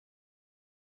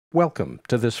Welcome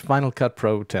to this Final Cut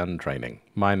Pro 10 training.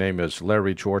 My name is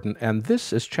Larry Jordan, and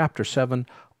this is Chapter 7,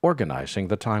 Organizing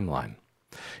the Timeline.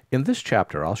 In this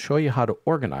chapter, I'll show you how to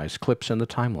organize clips in the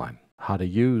timeline, how to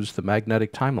use the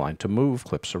magnetic timeline to move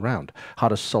clips around, how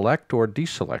to select or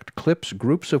deselect clips,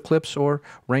 groups of clips, or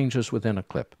ranges within a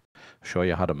clip. Show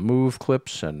you how to move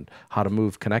clips and how to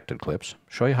move connected clips.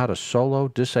 Show you how to solo,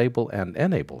 disable, and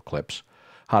enable clips.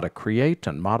 How to create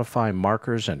and modify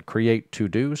markers and create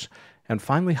to-dos. And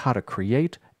finally, how to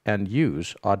create and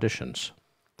use auditions.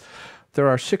 There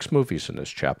are 6 movies in this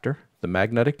chapter: the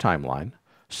magnetic timeline,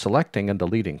 selecting and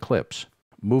deleting clips,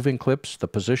 moving clips, the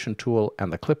position tool,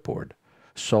 and the clipboard,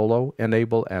 solo,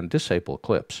 enable, and disable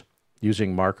clips,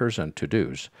 using markers and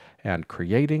to-dos, and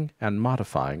creating and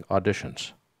modifying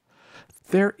auditions.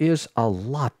 There is a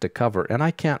lot to cover, and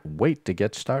I can't wait to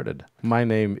get started. My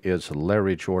name is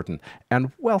Larry Jordan,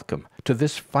 and welcome to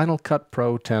this Final Cut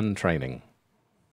Pro 10 training.